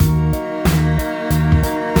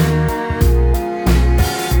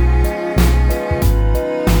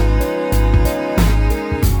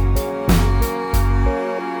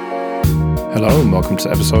welcome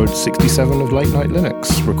to episode 67 of Late Night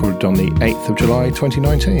Linux, recorded on the 8th of July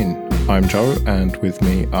 2019. I'm Joe, and with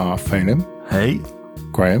me are Phelim. Hey.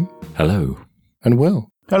 Graham. Hello. And Will.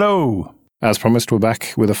 Hello. As promised, we're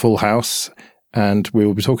back with a full house, and we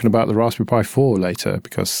will be talking about the Raspberry Pi 4 later,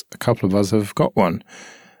 because a couple of us have got one.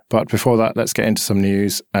 But before that, let's get into some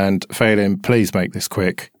news. And Phelim, please make this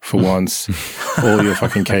quick for once. All your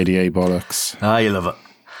fucking KDE bollocks. Ah, you love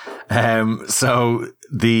it. So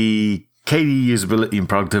the KDE Usability and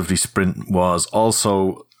Productivity Sprint was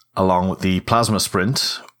also along with the Plasma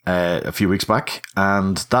Sprint a few weeks back,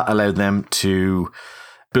 and that allowed them to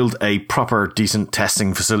build a proper, decent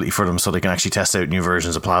testing facility for them so they can actually test out new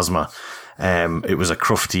versions of Plasma. It was a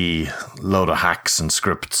crufty load of hacks and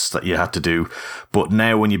scripts that you had to do. But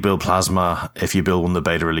now when you build Plasma, if you build one of the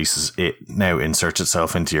beta releases, it now inserts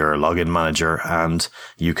itself into your login manager and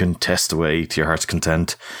you can test away to your heart's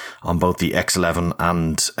content on both the X11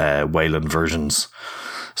 and Wayland versions.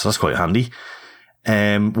 So that's quite handy.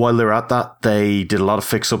 While they were at that, they did a lot of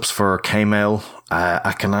fix-ups for Kmail,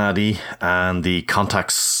 Akinadi, and the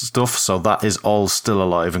contacts stuff. So that is all still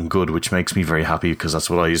alive and good, which makes me very happy because that's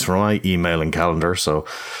what I use for my email and calendar. So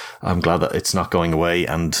I'm glad that it's not going away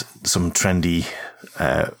and some trendy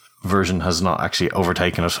version has not actually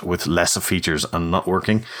overtaken it with less features and not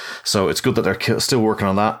working. So it's good that they're still working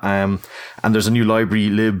on that. And there's a new library,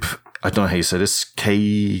 lib, I don't know how you say this,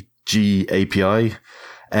 KG API.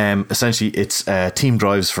 Essentially, it's team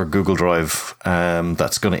drives for Google Drive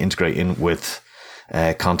that's going to integrate in with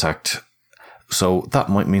Contact. So that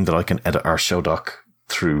might mean that I can edit our show doc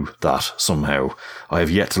through that somehow. I have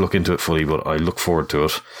yet to look into it fully, but I look forward to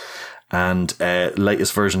it. And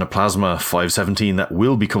latest version of Plasma 5.17 that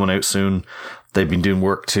will be coming out soon. They've been doing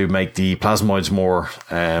work to make the plasmoids more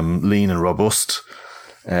lean and robust,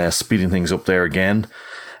 speeding things up there again.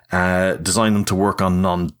 Design them to work on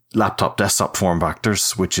non-laptop desktop form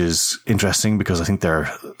factors, which is interesting because I think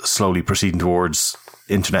they're slowly proceeding towards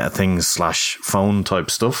Internet of Things / phone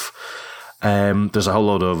type stuff. There's a whole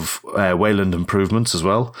load of Wayland improvements as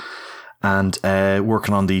well, and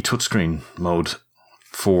working on the touchscreen mode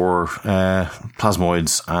for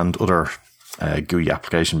plasmoids and other GUI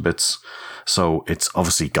application bits. So it's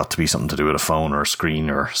obviously got to be something to do with a phone or a screen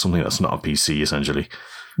or something that's not a PC, essentially.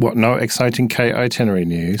 What, no exciting K itinerary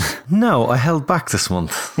news? No, I held back this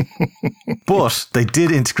month. But they did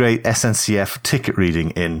integrate SNCF ticket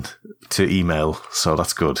reading in to email, so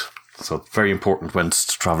that's good. So very important when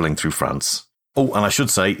travelling through France. Oh, and I should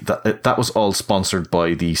say that that was all sponsored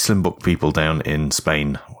by the Slimbook people down in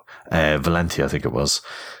Spain. Valencia, I think it was.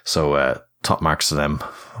 So top marks to them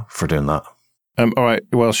for doing that. All right,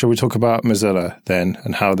 well, shall we talk about Mozilla then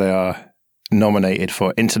and how they are nominated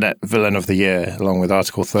for Internet Villain of the Year, along with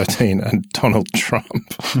Article 13 and Donald Trump.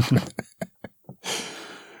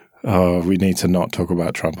 Oh, we need to not talk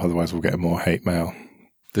about Trump, otherwise we'll get more hate mail.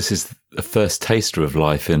 This is the first taster of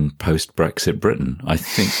life in post-Brexit Britain. I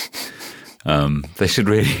think they should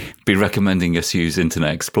really be recommending us use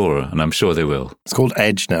Internet Explorer, and I'm sure they will. It's called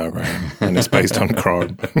Edge now, Graham, and it's based on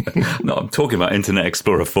Chrome. No, I'm talking about Internet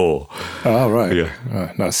Explorer 4. Oh, right.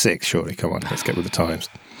 Yeah. No, 6, surely. Come on, let's get with the times.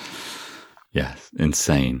 Yeah,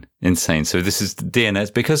 insane. So this is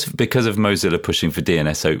DNS because of Mozilla pushing for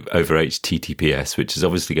DNS over HTTPS, which is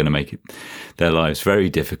obviously going to make their lives very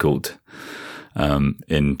difficult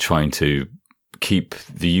in trying to keep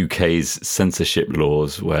the UK's censorship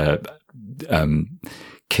laws where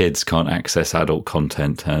kids can't access adult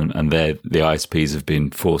content, and the ISPs have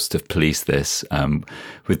been forced to police this.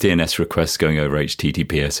 With DNS requests going over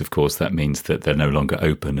HTTPS, of course, that means that they're no longer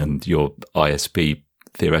open, and your ISP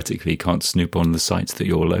theoretically can't snoop on the sites that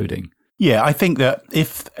you're loading. Yeah, I think that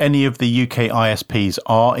if any of the UK ISPs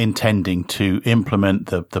are intending to implement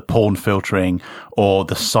the porn filtering or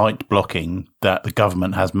the site blocking that the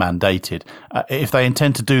government has mandated, if they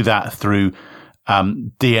intend to do that through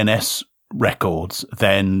DNS records,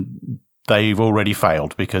 then they've already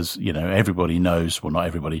failed because, you know, everybody knows, well, not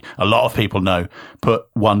everybody, a lot of people know, put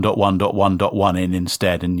 1.1.1.1 in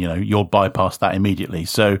instead, and, you know, you'll bypass that immediately.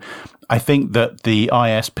 So I think that the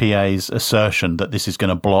ISPA's assertion that this is going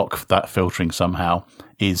to block that filtering somehow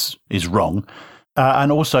is wrong.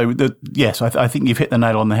 And also, I think you've hit the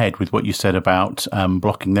nail on the head with what you said about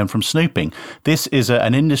blocking them from snooping. This is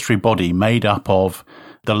an industry body made up of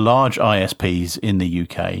the large ISPs in the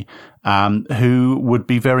UK who would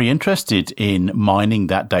be very interested in mining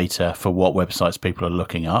that data for what websites people are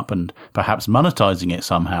looking up and perhaps monetizing it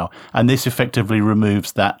somehow. And this effectively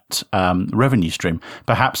removes that revenue stream.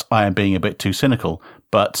 Perhaps I am being a bit too cynical,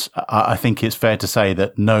 but I think it's fair to say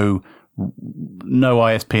that no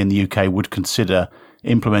ISP in the UK would consider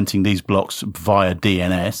implementing these blocks via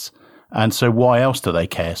DNS And so why else do they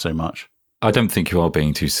care so much? I don't think you are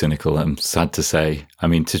being too cynical. I'm sad to say. I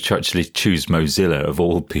mean, to actually choose Mozilla of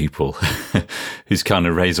all people, whose kind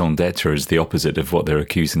of raison d'etre is the opposite of what they're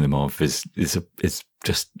accusing them of, it's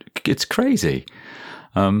crazy.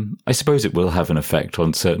 I suppose it will have an effect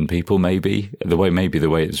on certain people. Maybe the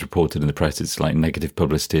way it's reported in the press, it's like negative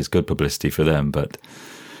publicity is good publicity for them. But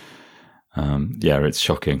it's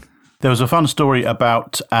shocking. There was a fun story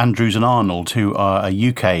about Andrews and Arnold, who are a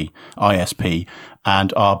UK ISP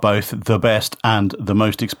and are both the best and the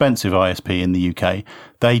most expensive ISP in the UK.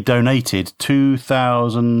 They donated nearly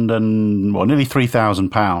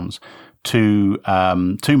 £3,000 to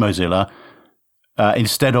Mozilla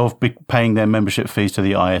instead of paying their membership fees to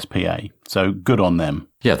the ISPA. So good on them.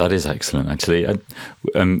 Yeah, that is excellent, actually. At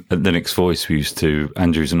Linux Voice,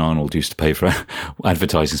 Andrews and Arnold used to pay for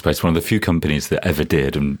advertising space, one of the few companies that ever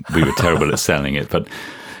did, and we were terrible at selling it. But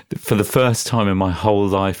for the first time in my whole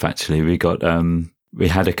life, actually, we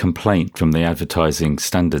had a complaint from the Advertising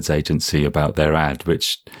Standards Agency about their ad,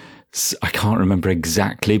 which I can't remember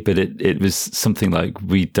exactly, but it was something like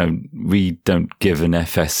we don't give an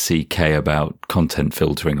FSCK about content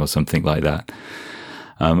filtering or something like that.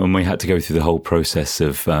 And we had to go through the whole process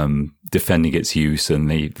of defending its use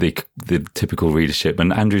and the typical readership.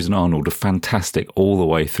 And Andrews and Arnold are fantastic all the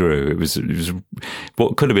way through. It was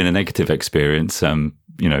what could have been a negative experience,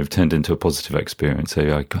 turned into a positive experience.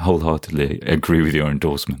 So I wholeheartedly agree with your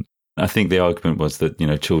endorsement. I think the argument was that,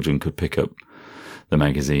 children could pick up the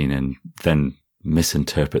magazine and then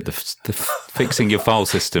misinterpret the fixing your file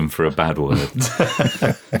system for a bad word.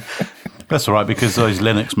 That's all right, because those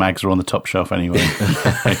Linux mags are on the top shelf anyway.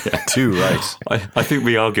 Too right. I think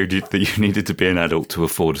we argued that you needed to be an adult to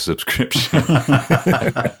afford a subscription.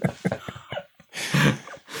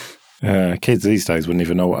 Kids these days wouldn't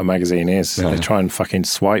even know what a magazine is. Yeah. They try and fucking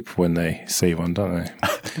swipe when they see one, don't they?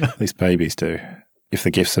 At least babies do, if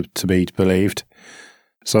the gifts are to be believed.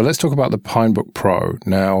 So let's talk about the Pinebook Pro.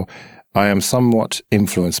 Now, I am somewhat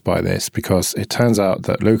influenced by this because it turns out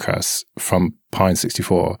that Lucas from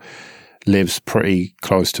Pine64 lives pretty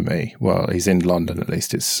close to me. Well, he's in London at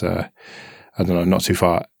least. It's, not too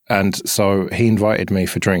far. And so he invited me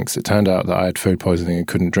for drinks. It turned out that I had food poisoning and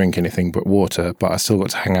couldn't drink anything but water, but I still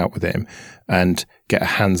got to hang out with him and get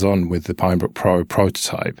hands-on with the Pinebook Pro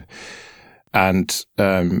prototype. And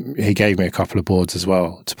he gave me a couple of boards as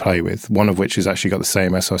well to play with, one of which has actually got the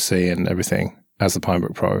same SoC and everything as the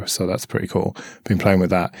Pinebook Pro. So that's pretty cool. Been playing with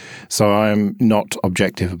that. So I am not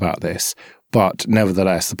objective about this. But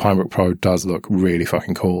nevertheless, the Pinebook Pro does look really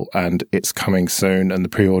fucking cool. And it's coming soon. And the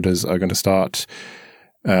pre-orders are going to start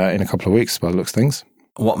in a couple of weeks by the looks of things.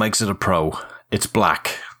 What makes it a Pro? It's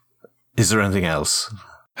black. Is there anything else?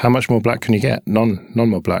 How much more black can you get? None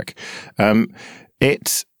more black.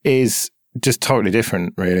 It is just totally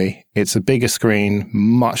different, really. It's a bigger screen,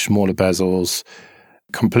 much smaller bezels,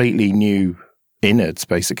 completely new innards,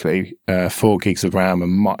 basically, 4 gigs of RAM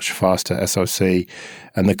and much faster SoC.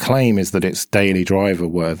 And the claim is that it's daily driver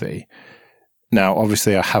worthy. Now,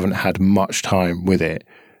 obviously, I haven't had much time with it,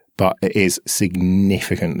 but it is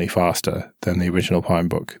significantly faster than the original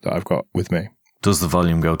Pinebook that I've got with me. Does the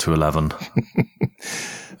volume go to 11?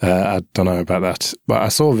 I don't know about that. But I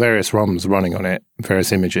saw various ROMs running on it,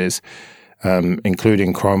 various images,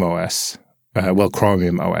 including Chrome OS,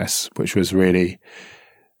 Chromium OS, which was really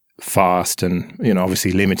fast and,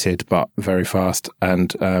 obviously limited, but very fast,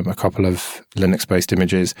 and a couple of Linux-based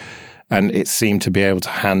images. And it seemed to be able to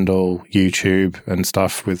handle YouTube and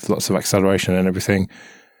stuff with lots of acceleration and everything.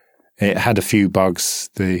 It had a few bugs,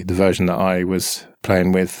 the version that I was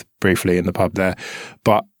playing with briefly in the pub there,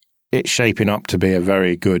 but it's shaping up to be a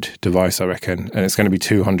very good device, I reckon, and it's going to be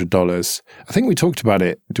 $200. I think we talked about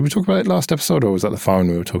it. Did we talk about it last episode, or was that the phone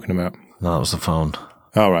we were talking about? No, it was the phone.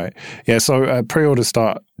 All right. Yeah, so pre-orders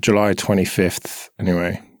start July 25th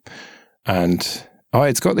anyway. And,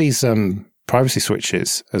 it's got these privacy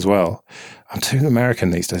switches as well. I'm too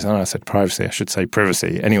American these days. I said privacy. I should say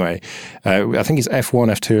privacy. Anyway, I think it's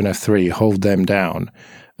F1, F2, and F3. Hold them down,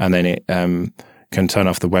 and then it can turn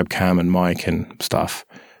off the webcam and mic and stuff.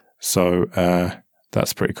 So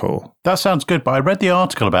that's pretty cool. That sounds good, but I read the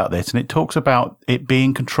article about this, and it talks about it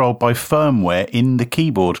being controlled by firmware in the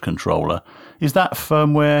keyboard controller. Is that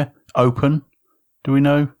firmware open? Do we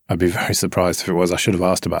know? I'd be very surprised if it was. I should have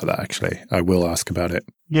asked about that, actually. I will ask about it.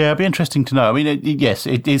 Yeah, it'd be interesting to know. I mean, yes,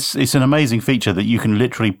 it's an amazing feature that you can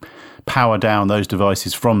literally power down those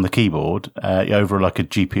devices from the keyboard over like a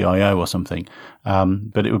GPIO or something.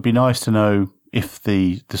 But it would be nice to know if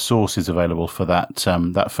the source is available for that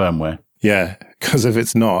firmware. Yeah, Because if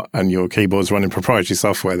it's not, and your keyboard's running proprietary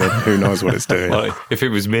software, then who knows what it's doing. Well, if it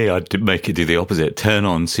was me, I'd make it do the opposite. Turn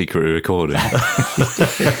on secret recording.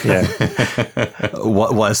 Yeah.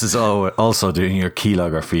 What is this also doing your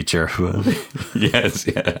keylogger feature? Yes,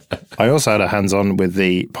 yeah. I also had a hands-on with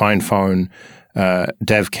the PinePhone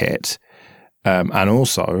dev kit, and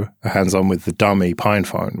also a hands-on with the dummy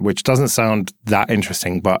PinePhone, which doesn't sound that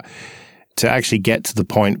interesting, but to actually get to the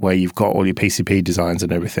point where you've got all your PCP designs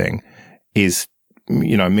and everything is,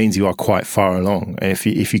 means you are quite far along. If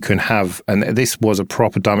you can have, and this was a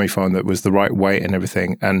proper dummy phone that was the right weight and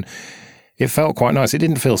everything, and it felt quite nice. It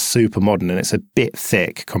didn't feel super modern, and it's a bit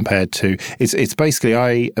thick compared to, it's basically,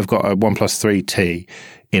 I have got a OnePlus 3T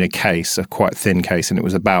in a case, a quite thin case, and it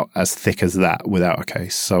was about as thick as that without a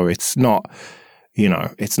case. So it's not,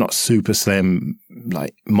 it's not super slim,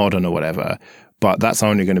 like modern or whatever, but that's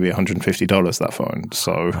only going to be $150, that phone.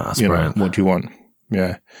 So, brilliant. What do you want?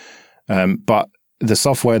 Yeah. But the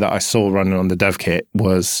software that I saw running on the dev kit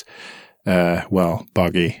was,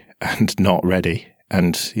 buggy and not ready.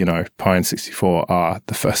 And, Pine 64 are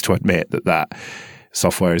the first to admit that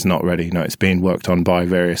software is not ready. It's being worked on by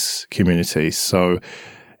various communities. So,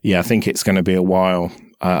 yeah, I think it's going to be a while.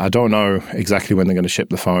 I don't know exactly when they're going to ship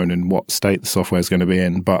the phone and what state the software is going to be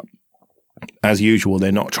in, but as usual,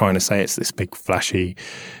 they're not trying to say it's this big flashy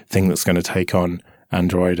thing that's going to take on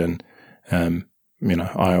Android and,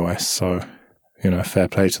 iOS. So, fair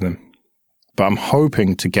play to them. But I'm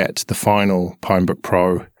hoping to get the final Pinebook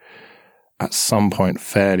Pro at some point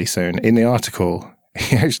fairly soon. In the article,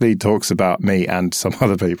 he actually talks about me and some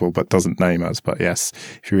other people, but doesn't name us. But yes,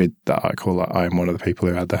 if you read that article, I am one of the people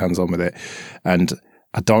who had their hands on with it. And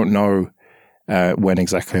I don't know when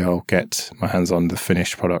exactly I'll get my hands on the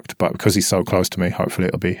finished product, but because he's so close to me, hopefully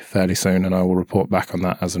it'll be fairly soon, and I will report back on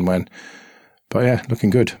that as and when. But yeah, looking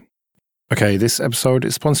good. Okay, this episode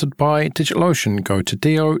is sponsored by DigitalOcean. Go to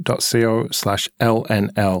do.co/LNL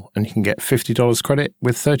and you can get $50 credit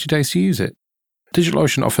with 30 days to use it.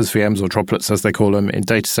 DigitalOcean offers VMs, or droplets as they call them, in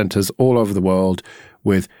data centers all over the world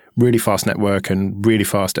with really fast network and really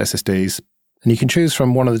fast SSDs. And you can choose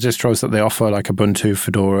from one of the distros that they offer, like Ubuntu,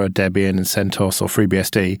 Fedora, Debian, and CentOS, or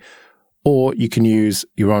FreeBSD, or you can use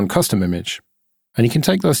your own custom image. And you can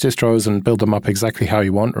take those distros and build them up exactly how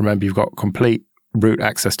you want. Remember, you've got complete root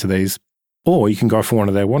access to these. Or you can go for one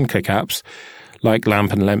of their one-click apps, like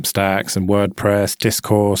LAMP and LEMP and WordPress,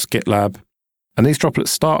 Discourse, GitLab. And these droplets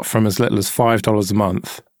start from as little as $5 a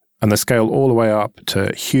month, and they scale all the way up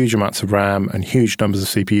to huge amounts of RAM and huge numbers of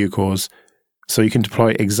CPU cores, so you can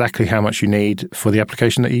deploy exactly how much you need for the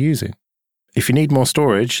application that you're using. If you need more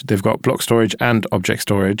storage, they've got block storage and object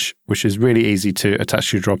storage, which is really easy to attach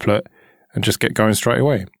to your droplet and just get going straight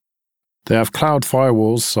away. They have cloud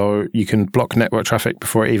firewalls, so you can block network traffic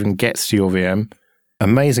before it even gets to your VM,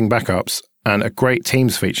 amazing backups, and a great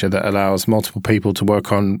Teams feature that allows multiple people to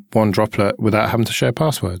work on one droplet without having to share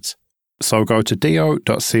passwords. So go to do.co/LNL,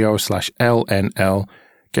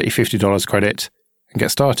 get your $50 credit, and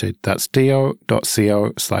get started. That's do.co/LNL.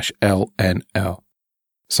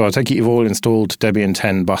 So I take it you've all installed Debian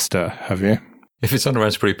 10 Buster, have you? If it's on a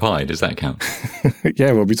Raspberry Pi, does that count?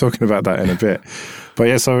 Yeah, we'll be talking about that in a bit. But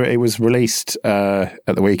yeah, so it was released at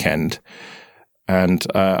the weekend, and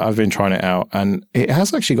I've been trying it out, and it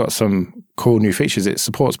has actually got some cool new features. It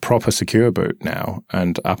supports proper Secure Boot now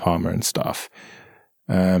and AppArmor and stuff.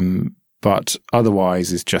 But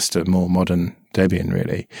otherwise, it's just a more modern Debian,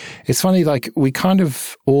 really. It's funny, like, we kind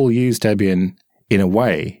of all use Debian in a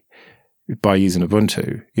way by using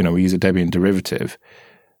Ubuntu. We use a Debian derivative.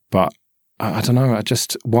 But I don't know,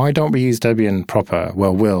 why don't we use Debian proper?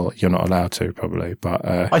 Well, Will, you're not allowed to, probably. But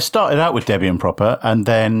I started out with Debian proper, and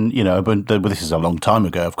then, Ubuntu, this is a long time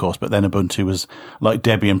ago, of course, but then Ubuntu was like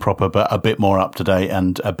Debian proper, but a bit more up to date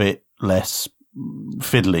and a bit less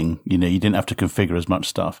fiddling. You didn't have to configure as much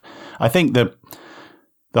stuff. I think the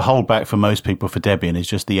holdback for most people for Debian is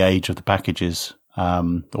just the age of the packages,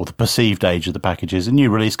 or the perceived age of the packages. A new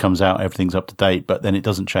release comes out, everything's up to date, but then it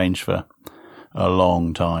doesn't change for a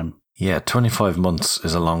long time. Yeah, 25 months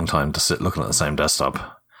is a long time to sit looking at the same desktop.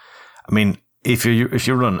 I mean, if you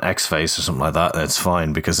run XFace or something like that, that's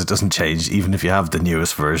fine because it doesn't change even if you have the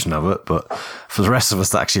newest version of it. But for the rest of us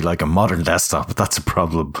that actually like a modern desktop, that's a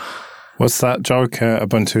problem. What's that joke?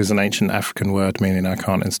 Ubuntu is an ancient African word meaning I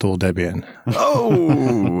can't install Debian.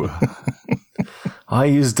 Oh! I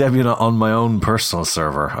use Debian on my own personal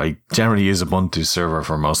server. I generally use Ubuntu server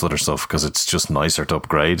for most other stuff because it's just nicer to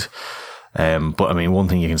upgrade. But I mean, one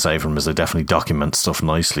thing you can say from them is they definitely document stuff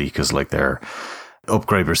nicely because like their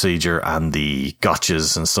upgrade procedure and the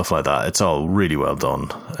gotchas and stuff like that, it's all really well done.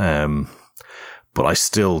 But I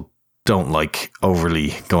still don't like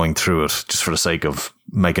overly going through it just for the sake of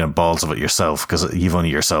making a balls of it yourself, because you've only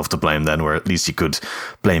yourself to blame then, where at least you could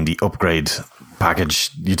blame the upgrade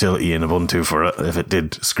package utility in Ubuntu for it if it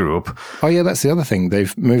did screw up. Oh yeah, that's the other thing.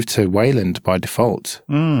 They've moved to Wayland by default.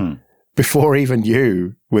 Before even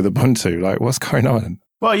you with Ubuntu. Like, what's going on?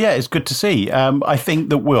 Well, yeah, it's good to see. I think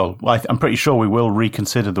that I'm pretty sure we will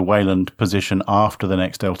reconsider the Wayland position after the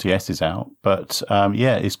next LTS is out. But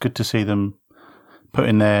yeah, it's good to see them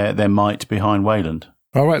putting their might behind Wayland.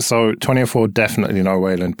 All right, so 2004 definitely no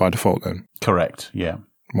Wayland by default then? Correct, yeah.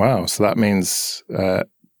 Wow, so that means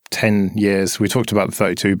 10 years. We talked about the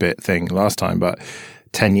 32-bit thing last time, but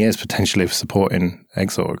 10 years potentially for supporting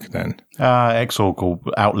Xorg then. Xorg will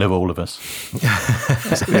outlive all of us.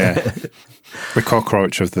 Yeah. The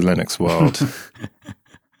cockroach of the Linux world.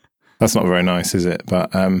 That's not very nice, is it? But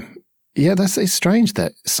yeah, it's strange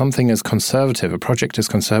that something as conservative, a project as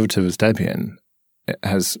conservative as Debian,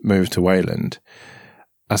 has moved to Wayland.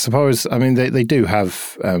 I suppose, I mean, they do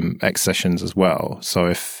have X sessions as well. So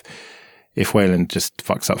if Wayland just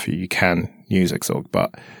fucks up for you, you can use Xorg.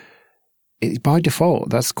 But by default,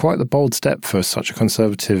 that's quite the bold step for such a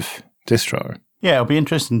conservative distro. Yeah, it'll be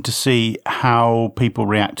interesting to see how people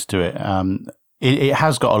react to it. It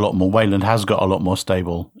has got a lot more. Wayland has got a lot more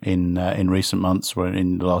stable in recent months, or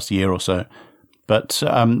in the last year or so. But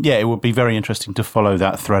yeah, it would be very interesting to follow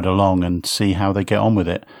that thread along and see how they get on with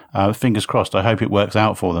it. Fingers crossed. I hope it works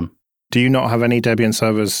out for them. Do you not have any Debian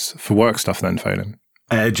servers for work stuff then, Phelan?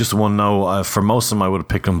 Just one no. For most of them, I would have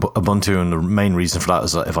picked Ubuntu, and the main reason for that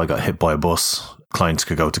is that if I got hit by a bus, clients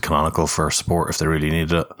could go to Canonical for support if they really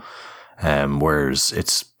needed it. Whereas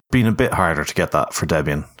it's been a bit harder to get that for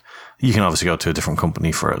Debian. You can obviously go to a different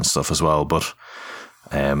company for it and stuff as well, but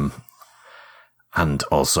and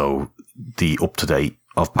also the up-to-date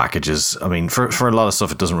of packages. I mean, for a lot of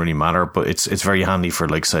stuff, it doesn't really matter, but it's very handy for,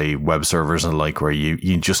 like, say, web servers and like, where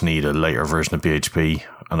you just need a later version of PHP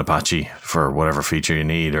and Apache for whatever feature you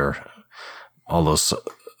need, or all those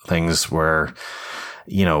things where,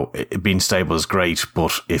 you know, being stable is great,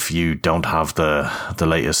 but if you don't have the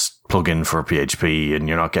latest plugin for PHP and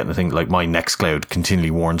you're not getting anything, like my Nextcloud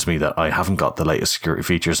continually warns me that I haven't got the latest security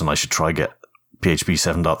features and I should try get PHP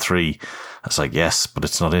 7.3. It's like, yes, but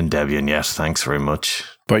it's not in Debian yet. Thanks very much.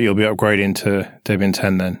 But you'll be upgrading to Debian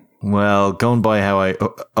 10 then? Well, going by how I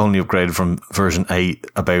only upgraded from version 8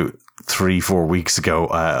 about 3-4 weeks ago,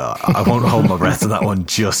 I won't hold my breath on that one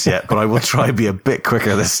just yet, but I will try to be a bit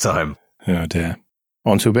quicker this time. Oh dear.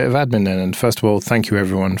 On to a bit of admin then. And first of all, thank you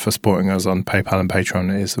everyone for supporting us on PayPal and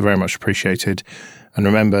Patreon. It is very much appreciated. And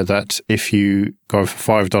remember that if you go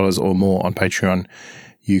for $5 or more on Patreon,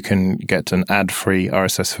 you can get an ad-free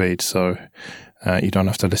RSS feed. So you don't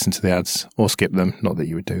have to listen to the ads or skip them. Not that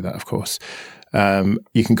you would do that, of course.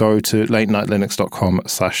 You can go to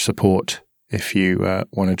latenightlinux.com/support if you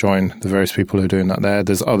want to join the various people who are doing that there.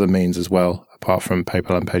 There's other means as well, apart from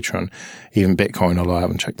PayPal and Patreon, even Bitcoin, although I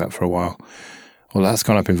haven't checked that for a while. Well, that's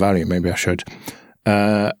gone up in value. Maybe I should.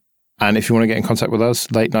 And if you want to get in contact with us,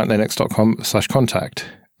 latenightlinux.com/contact.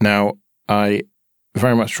 Now, I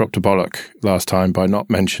very much dropped a bollock last time by not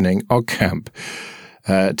mentioning OggCamp.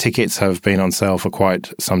 Tickets have been on sale for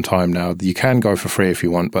quite some time now. You can go for free if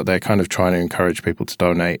you want, but they're kind of trying to encourage people to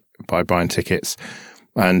donate by buying tickets.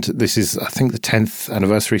 And this is, I think, the 10th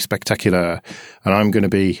anniversary spectacular. And I'm going to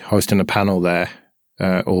be hosting a panel there,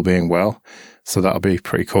 all being well. So that'll be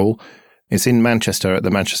pretty cool. It's in Manchester at the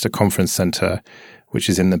Manchester Conference Centre, which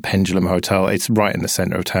is in the Pendulum Hotel. It's right in the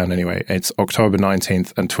centre of town anyway. It's October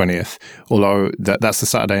 19th and 20th, although that's the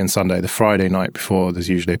Saturday and Sunday. The Friday night before, there's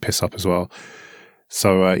usually a piss up as well.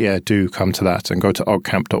 So, yeah, do come to that and go to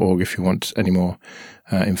oggcamp.org if you want any more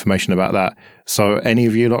information about that. So any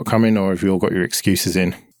of you lot coming, or have you all got your excuses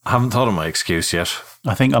in? I haven't thought of my excuse yet.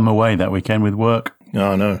 I think I'm away that weekend with work.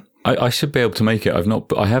 Oh, no. I should be able to make it.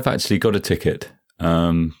 I have actually got a ticket.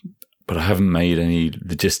 But I haven't made any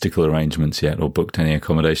logistical arrangements yet or booked any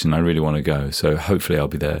accommodation. I really want to go, so hopefully I'll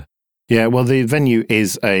be there. Yeah, well, the venue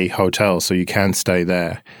is a hotel, so you can stay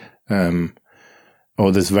there.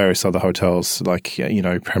 Or there's various other hotels, like, you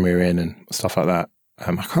know, Premier Inn and stuff like that.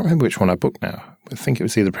 I can't remember which one I booked now. I think it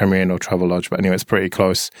was either Premier Inn or Travelodge, but anyway, it's pretty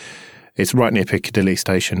close. It's right near Piccadilly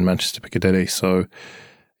Station, Manchester Piccadilly, so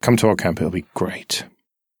come to OggCamp, it'll be great.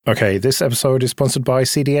 Okay, this episode is sponsored by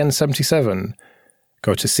CDN77.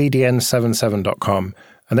 Go to cdn77.com,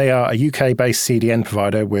 and they are a UK-based CDN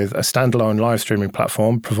provider with a standalone live streaming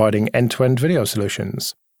platform providing end-to-end video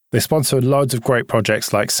solutions. They sponsor loads of great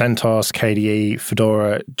projects like CentOS, KDE,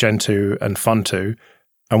 Fedora, Gentoo, and Funtoo,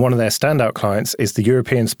 and one of their standout clients is the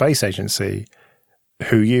European Space Agency,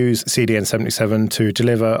 who use CDN77 to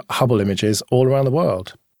deliver Hubble images all around the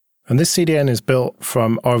world. And this CDN is built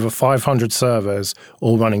from over 500 servers,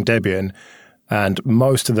 all running Debian, and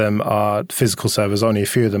most of them are physical servers, only a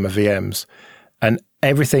few of them are VMs. And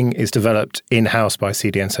everything is developed in-house by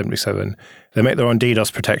CDN77. They make their own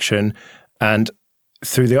DDoS protection, and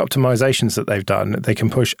through the optimizations that they've done, they can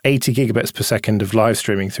push 80 gigabits per second of live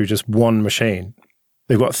streaming through just one machine.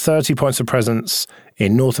 They've got 30 points of presence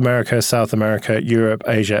in North America, South America, Europe,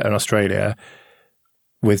 Asia, and Australia,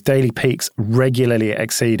 with daily peaks regularly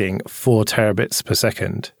exceeding 4 terabits per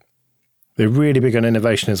second. They're really big on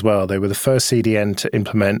innovation as well. They were the first CDN to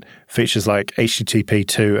implement features like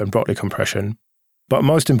HTTP2 and Brotli compression. But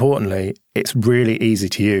most importantly, it's really easy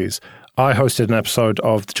to use. I hosted an episode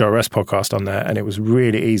of the Joe Rest podcast on there, and it was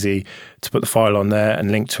really easy to put the file on there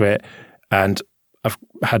and link to it. And I've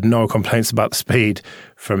had no complaints about the speed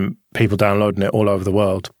from people downloading it all over the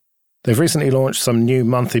world. They've recently launched some new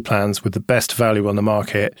monthly plans with the best value on the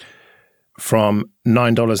market, from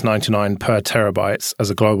 $9.99 per terabytes as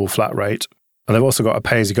a global flat rate. And they've also got a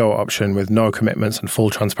pay-as-you-go option with no commitments and full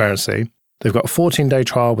transparency. They've got a 14-day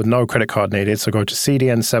trial with no credit card needed, so go to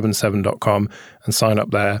cdn77.com and sign up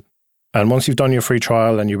there. And once you've done your free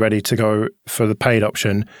trial and you're ready to go for the paid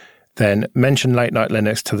option, then mention Late Night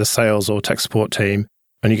Linux to the sales or tech support team,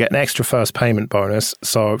 and you get an extra first payment bonus.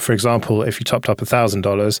 So, for example, if you topped up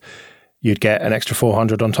 $1,000, you'd get an extra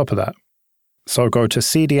 $400 on top of that. So go to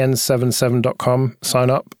cdn77.com,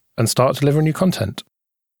 sign up, and start delivering new content.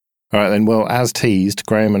 All right, then. Well, as teased,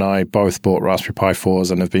 Graham and I both bought Raspberry Pi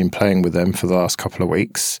 4s and have been playing with them for the last couple of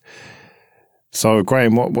weeks. So,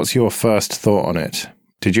 Graham, what's your first thought on it?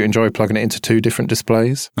 Did you enjoy plugging it into 2 different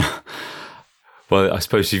displays? Well, I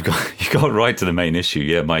suppose you got right to the main issue.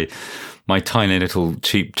 Yeah, my tiny little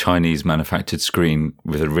cheap Chinese manufactured screen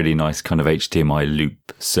with a really nice kind of HDMI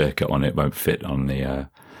loop circuit on it won't fit on the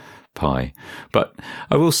Pi. But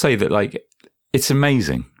I will say that, like, it's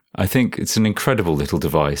amazing. I think it's an incredible little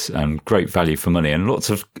device and great value for money, and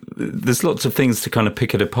there's lots of things to kind of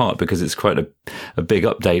pick it apart, because it's quite a big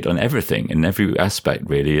update on everything in every aspect,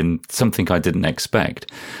 really, and something I didn't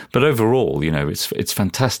expect. But overall, you know, it's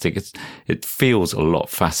fantastic. It feels a lot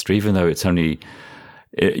faster, even though it's only,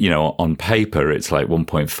 you know, on paper it's like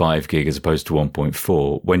 1.5 gig as opposed to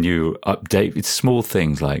 1.4. When you update, it's small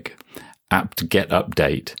things like apt-get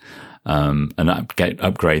update. An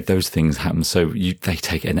upgrade, those things happen. So they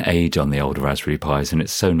take an age on the older Raspberry Pis, and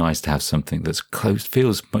it's so nice to have something that's close,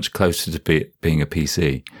 feels much closer to being a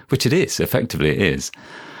PC, which it is. Effectively, it is.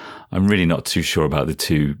 I'm really not too sure about the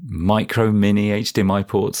 2 micro mini HDMI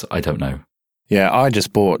ports. I don't know. Yeah, I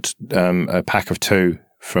just bought a pack of 2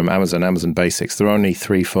 from Amazon Basics. They're only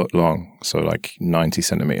 3 foot long, so like 90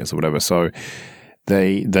 centimeters or whatever. So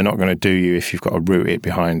they're not going to do you if you've got to route it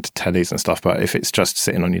behind tellies and stuff. But if it's just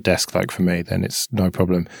sitting on your desk, like for me, then it's no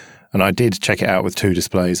problem. And I did check it out with 2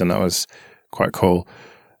 displays, and that was quite cool.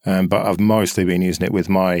 But I've mostly been using it with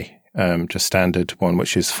my just standard one,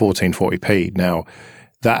 which is 1440p. Now,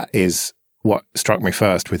 that is what struck me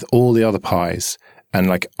first with all the other Pis and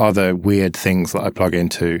like other weird things that I plug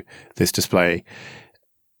into this display.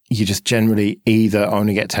 You just generally either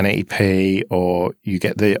only get 1080p or you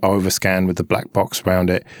get the overscan with the black box around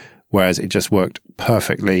it, whereas it just worked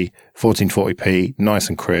perfectly, 1440p, nice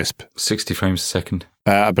and crisp. 60 frames a second?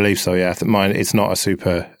 I believe so, yeah. Mine, it's not a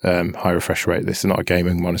super high refresh rate. This is not a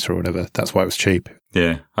gaming monitor or whatever. That's why it was cheap.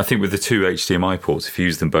 Yeah, I think with the 2 HDMI ports, if you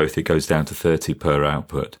use them both, it goes down to 30 per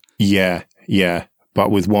output. Yeah.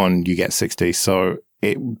 But with one, you get 60, so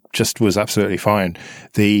it just was absolutely fine.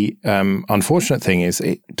 The unfortunate thing is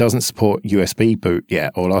it doesn't support USB boot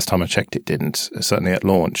yet, or last time I checked it didn't, certainly at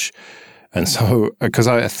launch. And so, because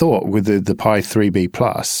I thought with the Pi 3B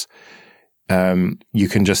Plus, you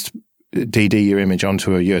can just DD your image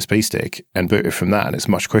onto a USB stick and boot it from that, and it's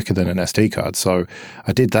much quicker than an SD card. So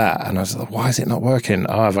I did that, and I was like, why is it not working?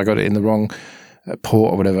 Have I got it in the wrong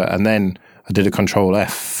port or whatever? And then I did a Control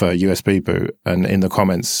F for USB boot, and in the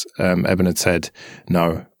comments, Eben had said,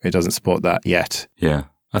 no, it doesn't support that yet. Yeah.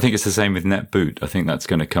 I think it's the same with NetBoot. I think that's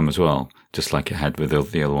going to come as well, just like it had with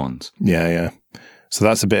the other ones. Yeah. So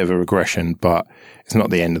that's a bit of a regression, but it's not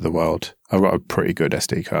the end of the world. I've got a pretty good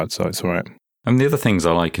SD card, so it's all right. And the other things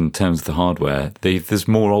I like in terms of the hardware, there's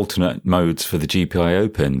more alternate modes for the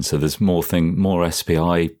GPIO pin, so there's more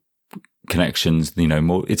SPI connections,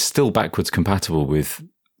 more. It's still backwards compatible with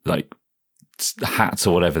like hats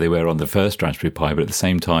or whatever they were on the first Raspberry Pi, but at the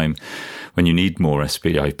same time, when you need more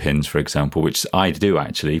SPI pins, for example, which I do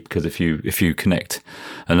actually, because if you connect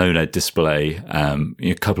an OLED display,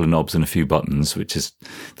 a couple of knobs and a few buttons, which is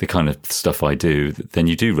the kind of stuff I do, then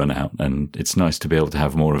you do run out, and it's nice to be able to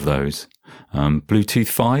have more of those. Bluetooth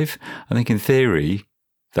 5, I think in theory,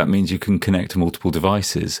 that means you can connect to multiple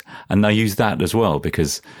devices. And I use that as well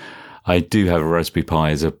because I do have a Raspberry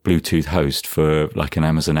Pi as a Bluetooth host for like an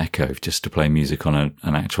Amazon Echo just to play music on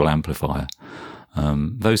an actual amplifier.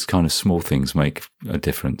 Those kind of small things make a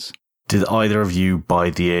difference. Did either of you buy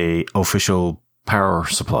the official power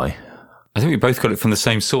supply? I think we both got it from the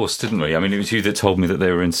same source, didn't we? I mean, it was you that told me that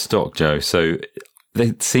they were in stock, Joe. So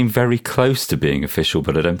they seem very close to being official,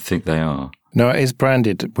 but I don't think they are. No, it is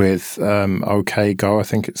branded with OK Go, I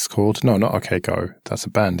think it's called. No, not OK Go. That's a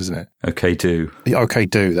band, isn't it? OK Do. OK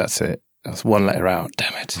Do, that's it. That's one letter out,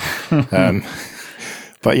 damn it.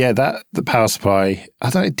 But yeah, the power supply,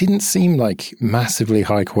 it didn't seem like massively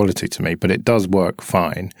high quality to me, but it does work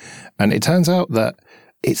fine. And it turns out that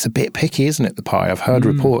it's a bit picky, isn't it, the Pi? I've heard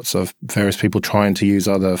reports of various people trying to use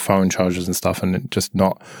other phone chargers and stuff and it just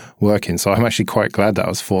not working. So I'm actually quite glad that I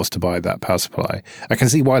was forced to buy that power supply. I can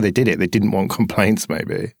see why they did it. They didn't want complaints,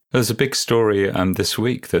 maybe. There's a big story this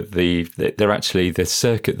week that they're actually the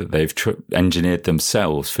circuit that they've engineered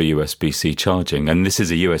themselves for USB-C charging. And this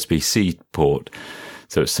is a USB-C port.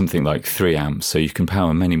 So it's something like 3 amps, so you can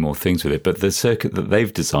power many more things with it. But the circuit that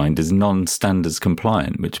they've designed is non-standards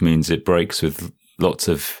compliant, which means it breaks with lots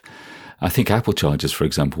of, I think Apple chargers, for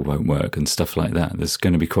example, won't work and stuff like that. There's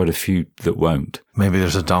going to be quite a few that won't. Maybe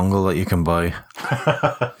there's a dongle that you can buy.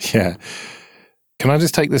 Yeah. Can I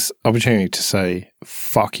just take this opportunity to say,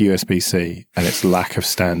 fuck USB-C and its lack of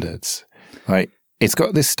standards? Like, it's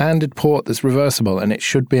got this standard port that's reversible and it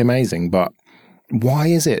should be amazing, but why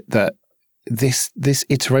is it that this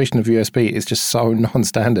iteration of USB is just so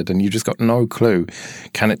non-standard and you've just got no clue?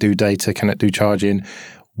 Can it do data? Can it do charging?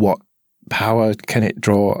 What power can it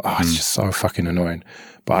draw? Oh, it's just so fucking annoying.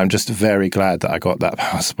 But I'm just very glad that I got that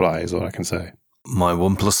power supply is all I can say. My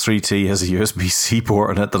OnePlus 3T has a USB-C port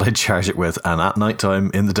on it that I charge it with, and at night time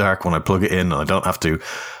in the dark when I plug it in, I don't have to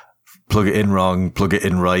plug it in wrong, plug it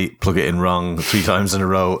in right, plug it in wrong 3 times in a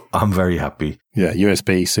row. I'm very happy. Yeah,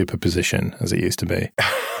 USB superposition as it used to be.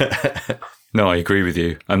 No, I agree with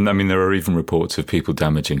you. And I mean, there are even reports of people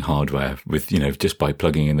damaging hardware with, just by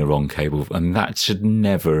plugging in the wrong cable. And that should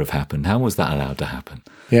never have happened. How was that allowed to happen?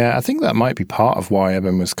 Yeah, I think that might be part of why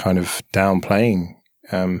Eben was kind of downplaying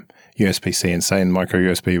USB-C and saying micro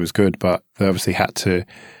USB was good, but they obviously had to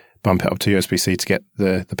bump it up to USB-C to get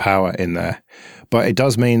the power in there. But it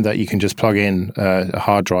does mean that you can just plug in a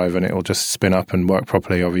hard drive and it will just spin up and work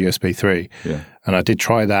properly over USB 3. Yeah. And I did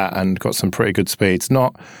try that and got some pretty good speeds.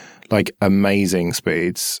 Not like amazing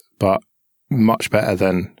speeds, but much better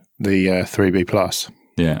than the 3B Plus.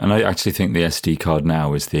 Yeah, and I actually think the SD card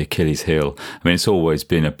now is the Achilles heel. I mean, it's always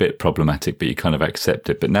been a bit problematic, but you kind of accept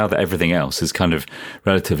it. But now that everything else is kind of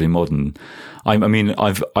relatively modern,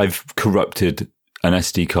 I've corrupted an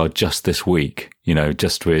SD card just this week,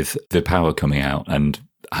 just with the power coming out and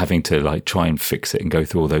having to like try and fix it and go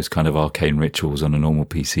through all those kind of arcane rituals on a normal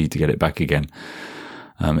PC to get it back again.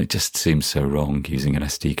 It just seems so wrong using an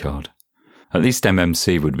SD card. At least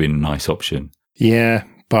MMC would have been a nice option. Yeah,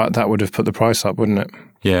 but that would have put the price up, wouldn't it?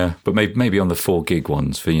 Yeah, but maybe on the 4 gig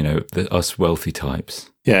ones for, us wealthy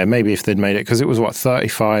types. Yeah, maybe if they'd made it, because it was $35,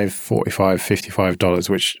 $45, $55,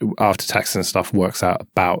 which after tax and stuff works out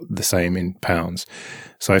about the same in pounds.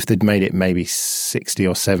 So if they'd made it maybe 60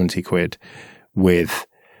 or 70 quid with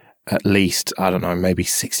at least, I don't know, maybe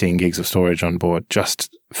 16 gigs of storage on board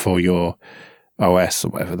just for your OS or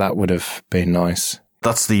whatever, that would have been nice.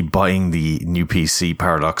 That's the buying the new PC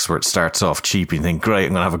paradox, where it starts off cheap and you think, great,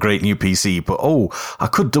 I'm going to have a great new PC, but I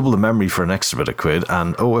could double the memory for an extra bit of quid,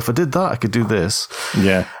 and if I did that, I could do this.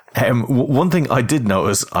 Yeah. One thing I did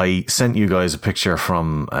notice, I sent you guys a picture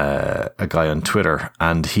from a guy on Twitter,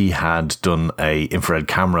 and he had done a infrared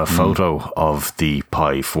camera photo of the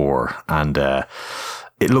Pi 4, and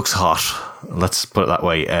it looks hot. Let's put it that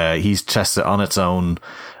way. He's tested it on its own.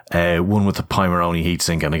 One with a Pimeroni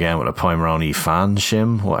heatsink and again with a Pimeroni fan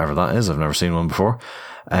shim, whatever that is. I've never seen one before.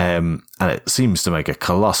 And it seems to make a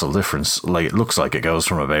colossal difference. Like, it looks like it goes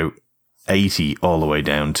from about 80 all the way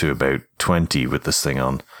down to about 20 with this thing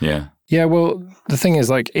on. Yeah. Yeah, well, the thing is,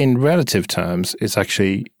 like, in relative terms, it's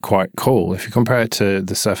actually quite cool. If you compare it to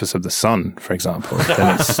the surface of the sun, for example,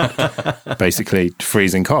 then it's basically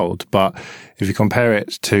freezing cold. But if you compare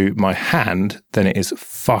it to my hand, then it is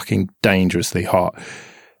fucking dangerously hot.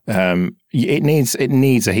 It needs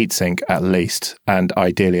a heatsink at least, and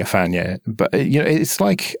ideally a fan. Yeah, but it's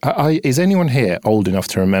like, is anyone here old enough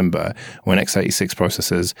to remember when x86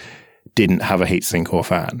 processors didn't have a heatsink or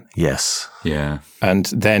fan? Yes. Yeah. And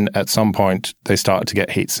then at some point they started to get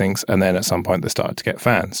heatsinks, and then at some point they started to get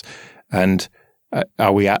fans. And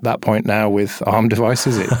Are we at that point now with ARM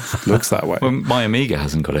devices? It looks that way. Well, my Amiga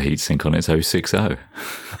hasn't got a heatsink on its 060.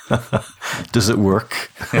 Does it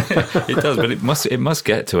work? It does, but it must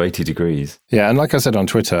get to 80 degrees. Yeah, and like I said on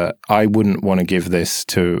Twitter, I wouldn't want to give this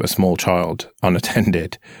to a small child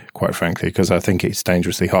unattended, quite frankly, because I think it's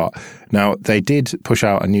dangerously hot. Now, they did push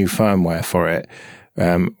out a new firmware for it,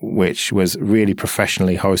 which was really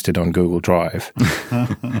professionally hosted on Google Drive.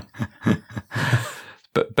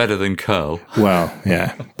 But better than curl. Well,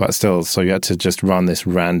 yeah, but still, so you had to just run this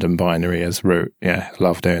random binary as root. Yeah,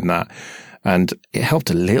 love doing that. And it helped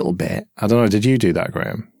a little bit. I don't know, did you do that,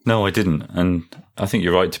 Graham? No, I didn't. And I think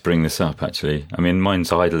you're right to bring this up, actually. I mean,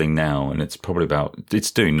 mine's idling now, and it's probably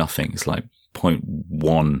it's doing nothing. It's like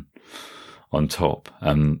 0.1 on top.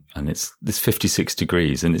 And it's 56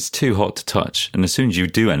 degrees, and it's too hot to touch. And as soon as you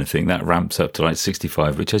do anything, that ramps up to like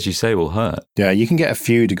 65, which, as you say, will hurt. Yeah, you can get a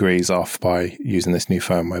few degrees off by using this new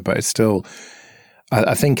firmware, but it's still,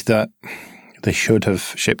 I think that they should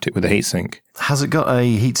have shipped it with a heatsink. Has it got a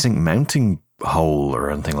heatsink mounting hole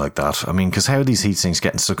or anything like that? I mean, because how are these heatsinks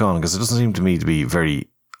getting stuck on? Because it doesn't seem to me to be a very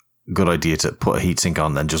good idea to put a heatsink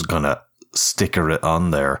on and just kind of sticker it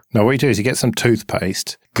on there. No, what you do is you get some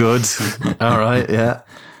toothpaste. Good. All right, yeah.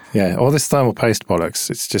 Yeah, all this thermal paste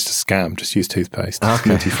bollocks, it's just a scam. Just use toothpaste.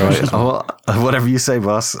 Okay. Right. Oh, well, whatever you say,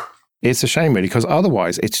 boss. It's a shame, really, because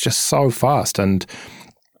otherwise it's just so fast. And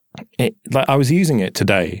like I was using it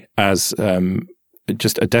today as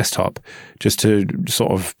just a desktop, just to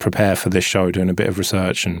sort of prepare for this show, doing a bit of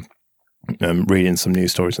research and reading some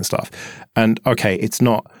news stories and stuff. And okay, it's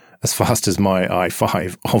not as fast as my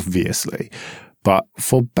i5, obviously, but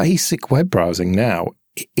for basic web browsing now,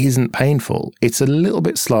 it isn't painful. It's a little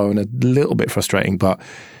bit slow and a little bit frustrating, but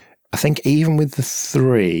I think even with the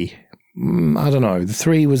 3, I don't know, the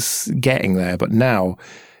 3 was getting there, but now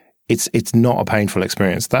it's not a painful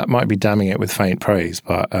experience. That might be damning it with faint praise,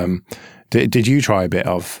 but did you try a bit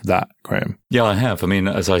of that, Graham? Yeah, I have. I mean,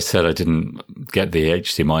 as I said, I didn't get the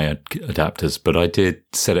HDMI adapters, but I did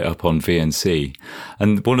set it up on VNC.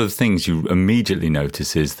 And one of the things you immediately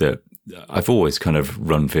notice is that I've always kind of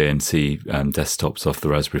run VNC desktops off the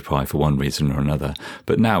Raspberry Pi for one reason or another,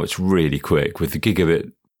 but now it's really quick with the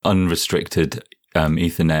gigabit unrestricted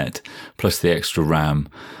Ethernet plus the extra RAM.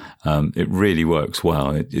 It really works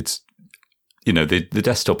well. It's you know, the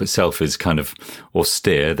desktop itself is kind of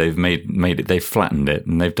austere. They've they've flattened it,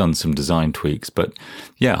 and they've done some design tweaks. But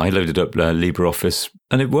yeah, I loaded up LibreOffice,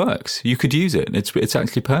 and it works. You could use it. It's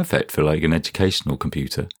actually perfect for like an educational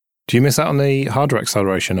computer. Do you miss out on the hardware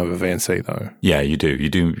acceleration of a VNC though? Yeah, you do.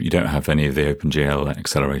 You don't have any of the OpenGL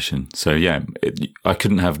acceleration. So yeah, I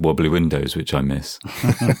couldn't have wobbly windows, which I miss.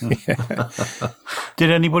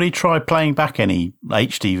 Did anybody try playing back any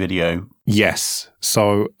HD video? Yes.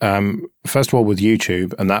 So first of all with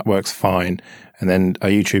YouTube, and that works fine. And then I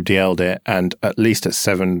YouTube DL'd it, and at least at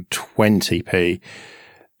 720p,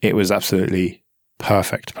 it was absolutely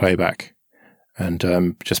perfect playback.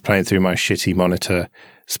 And just playing through my shitty monitor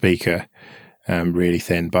speaker, really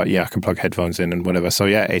thin. But yeah, I can plug headphones in and whatever. So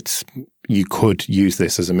yeah, you could use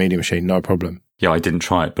this as a media machine, no problem. Yeah, I didn't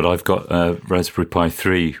try it, but I've got a Raspberry Pi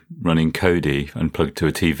 3 running Kodi and plugged to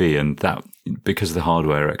a TV, and that, because of the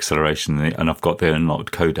hardware acceleration, and I've got the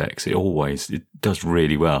unlocked codecs, it does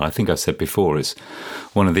really well. I think I've said before, it's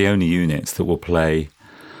one of the only units that will play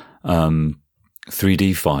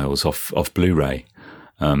 3D files off Blu-ray.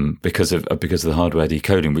 Because of the hardware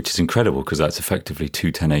decoding, which is incredible because that's effectively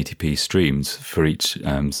two 1080p streams for each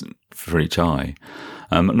eye.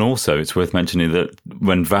 And also, it's worth mentioning that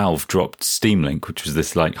when Valve dropped Steam Link, which was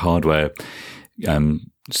this like hardware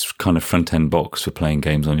kind of front end box for playing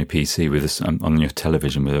games on your PC with on your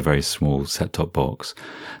television with a very small set top box,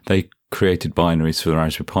 they created binaries for the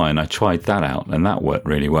Raspberry Pi, and I tried that out, and that worked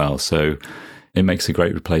really well. So it makes a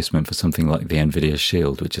great replacement for something like the NVIDIA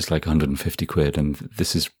Shield, which is like 150 quid. And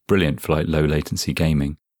this is brilliant for like low latency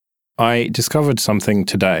gaming. I discovered something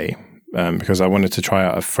today because I wanted to try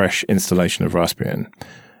out a fresh installation of Raspbian.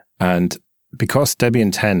 And because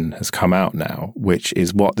Debian 10 has come out now, which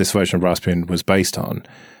is what this version of Raspbian was based on,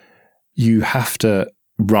 you have to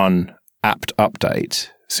run apt update,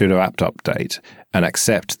 sudo apt update, and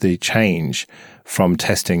accept the change from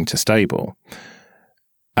testing to stable.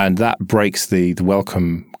 And that breaks the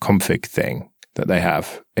welcome config thing that they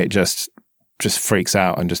have. It just freaks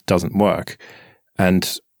out and just doesn't work.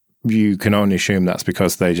 And you can only assume that's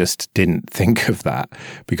because they just didn't think of that,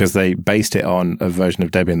 because they based it on a version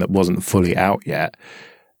of Debian that wasn't fully out yet.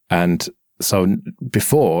 And so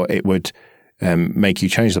before, it would make you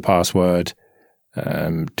change the password,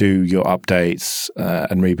 do your updates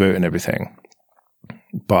and reboot and everything.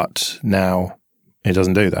 But now It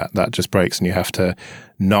doesn't do that. That just breaks, and you have to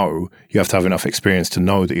have enough experience to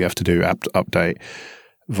know that you have to do update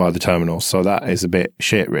via the terminal. So that is a bit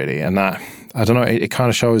shit, really. And that, I don't know, it kind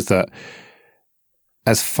of shows that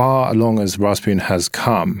as far along as Raspbian has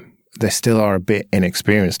come, they still are a bit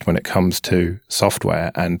inexperienced when it comes to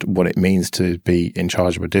software and what it means to be in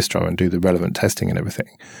charge of a distro and do the relevant testing and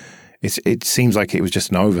everything. It seems like it was just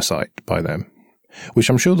an oversight by them, which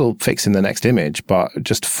I'm sure they'll fix in the next image. But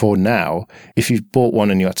just for now, if you've bought one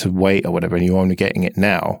and you had to wait or whatever, and you're only getting it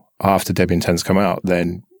now after Debian 10's come out,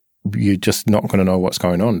 then you're just not going to know what's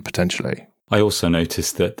going on potentially. I also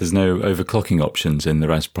noticed that there's no overclocking options in the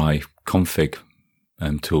Raspberry config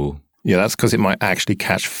tool. Yeah, that's because it might actually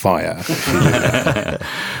catch fire.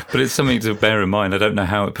 But it's something to bear in mind. I don't know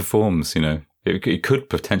how it performs, you know. It could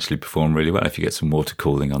potentially perform really well if you get some water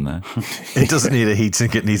cooling on there. It doesn't need a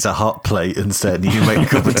heatsink, it needs a hot plate instead. You make a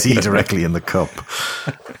cup of tea directly in the cup.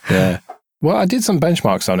 Yeah. Well, I did some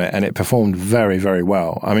benchmarks on it and it performed very, very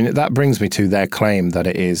well. I mean, that brings me to their claim that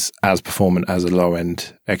it is as performant as a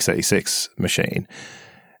low-end x86 machine.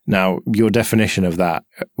 Now, your definition of that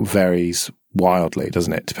varies wildly,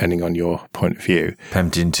 doesn't it, depending on your point of view.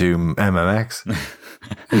 Pentium 2 MMX.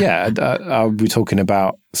 Yeah, are we talking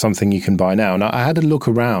about something you can buy now? Now, I had a look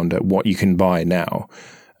around at what you can buy now,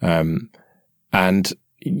 and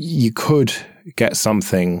you could get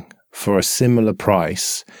something for a similar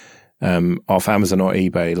price off Amazon or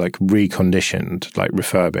eBay, like reconditioned, like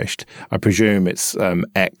refurbished. I presume it's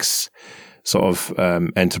X sort of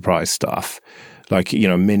enterprise stuff, like, you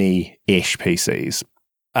know, mini-ish PCs.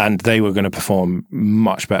 And they were going to perform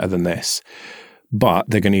much better than this, but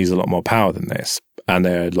they're going to use a lot more power than this, and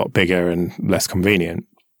they're a lot bigger and less convenient.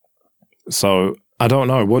 So I don't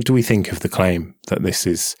know. What do we think of the claim that this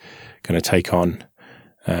is going to take on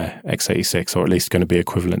x86, or at least going to be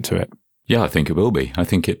equivalent to it? Yeah, I think it will be. I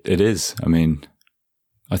think it is. I mean,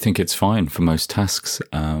 I think it's fine for most tasks.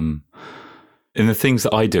 In the things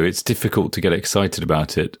that I do, it's difficult to get excited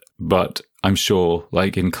about it, but I'm sure,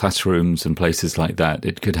 like in classrooms and places like that,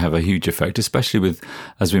 it could have a huge effect, especially with,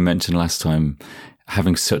 as we mentioned last time,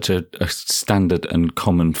 having such a standard and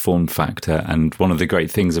common form factor. And one of the great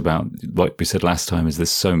things about, like we said last time, is there's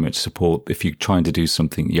so much support. If you're trying to do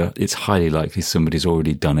something, it's highly likely somebody's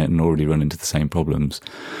already done it and already run into the same problems.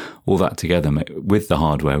 All that together with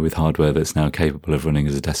hardware that's now capable of running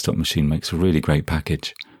as a desktop machine makes a really great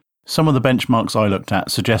package. Some of the benchmarks I looked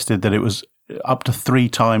at suggested that it was up to 3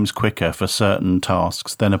 times quicker for certain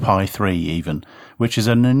tasks than a Pi 3 even, which is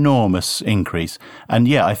an enormous increase. And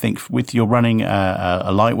yeah, I think with you're running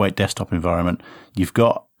a lightweight desktop environment, you've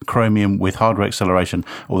got Chromium with hardware acceleration,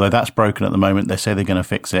 although that's broken at the moment. They say they're going to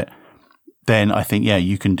fix it. Then I think, yeah,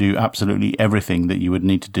 you can do absolutely everything that you would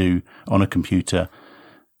need to do on a computer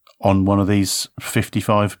on one of these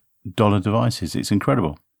 $55 devices. It's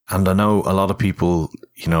incredible. And I know a lot of people,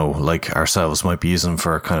 you know, like ourselves might be using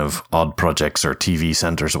for kind of odd projects or TV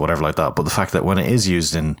centers or whatever like that. But the fact that when it is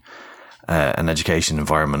used in an education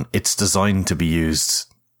environment, it's designed to be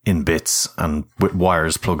used in bits and with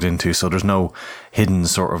wires plugged into. So there's no hidden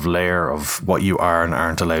sort of layer of what you are and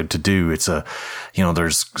aren't allowed to do. It's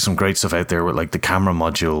there's some great stuff out there with like the camera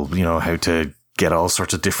module, you know, how to get all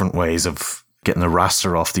sorts of different ways of getting the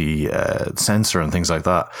raster off the sensor and things like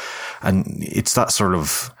that. And it's that sort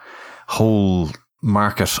of whole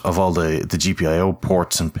market of all the GPIO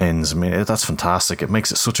ports and pins. I mean, that's fantastic. It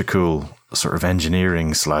makes it such a cool sort of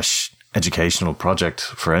engineering / educational project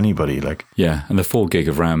for anybody. Like, yeah, and the 4 gig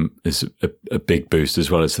of RAM is a big boost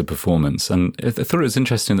as well as the performance. And I thought it was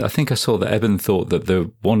interesting that I think I saw that Eben thought that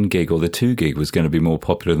the 1 gig or the 2 gig was going to be more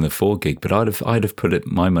popular than the 4 gig, but I'd have put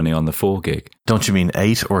my money on the 4 gig. Don't you mean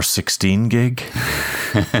 8 or 16 gig?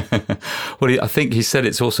 Well, I think he said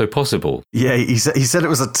it's also possible. Yeah, he said it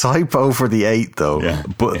was a typo for the 8 though, yeah.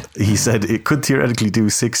 But he said it could theoretically do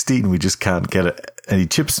 16. We just can't get any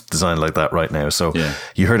chips designed like that right now. So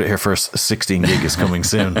You heard it here first. 16 gig is coming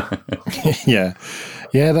soon. Yeah,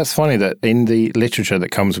 that's funny that in the literature that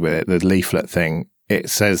comes with it, the leaflet thing, it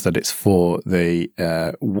says that it's for the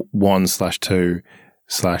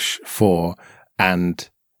 1/2/4 and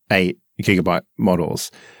 8 gigabyte models.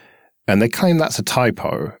 And they claim that's a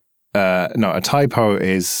typo. No, a typo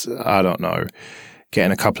is, I don't know,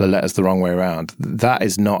 getting a couple of letters the wrong way around. That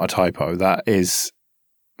is not a typo. That is,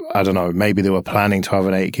 I don't know, maybe they were planning to have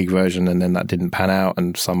an 8 gig version and then that didn't pan out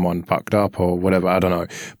and someone fucked up or whatever. I don't know.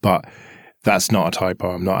 But that's not a typo.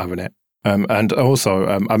 I'm not having it. And also,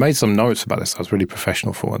 I made some notes about this. I was really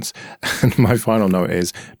professional for once. And my final note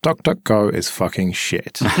is, DuckDuckGo is fucking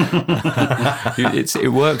shit.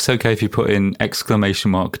 It works okay if you put in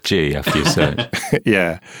 !G after your search.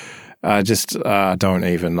 Yeah. I just don't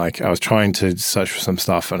even I was trying to search for some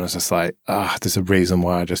stuff and I was just like, there's a reason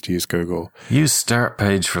why I just use Google. Use Start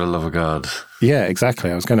Page for the love of God. Yeah,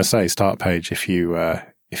 exactly. I was going to say Start Page if you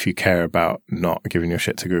care about not giving your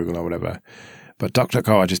shit to Google or whatever. But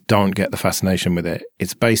DuckDuckGo, I just don't get the fascination with it.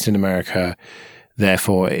 It's based in America,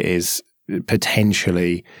 therefore it is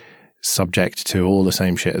potentially subject to all the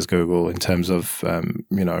same shit as Google in terms of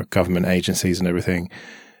government agencies and everything.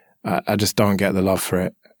 I just don't get the love for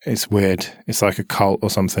it. It's weird. It's like a cult or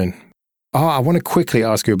something. I want to quickly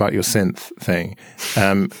ask you about your synth thing.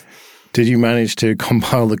 Did you manage to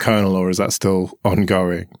compile the kernel, or is that still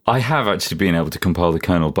ongoing? I have actually been able to compile the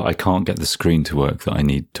kernel, but I can't get the screen to work that I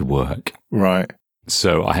need to work. Right.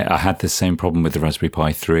 So I had the same problem with the Raspberry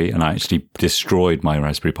Pi 3, and I actually destroyed my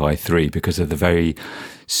Raspberry Pi 3 because of the very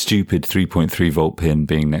stupid 3.3 volt pin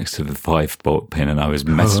being next to the 5 volt pin, and I was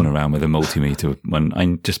messing around with a multimeter when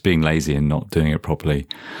I'm just being lazy and not doing it properly.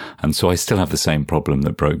 And so I still have the same problem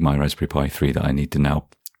that broke my Raspberry Pi 3 that I need to now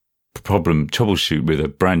troubleshoot with a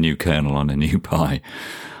brand new kernel on a new Pi.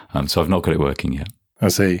 So I've not got it working yet. I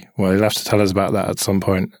see. Well, you'll have to tell us about that at some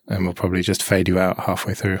point, and we'll probably just fade you out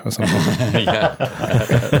halfway through or something. Yeah.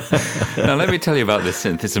 Now, let me tell you about this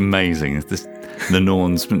synth. It's amazing. It's the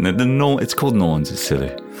Norns. It's called Norns. It's silly.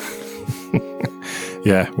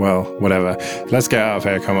 Yeah, well, whatever. Let's get out of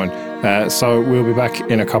here. Come on. So we'll be back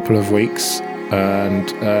in a couple of weeks.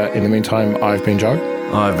 And in the meantime, I've been Joe.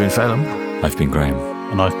 I've been Phelim. I've been Graham.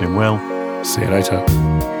 And I've been Will. See you later.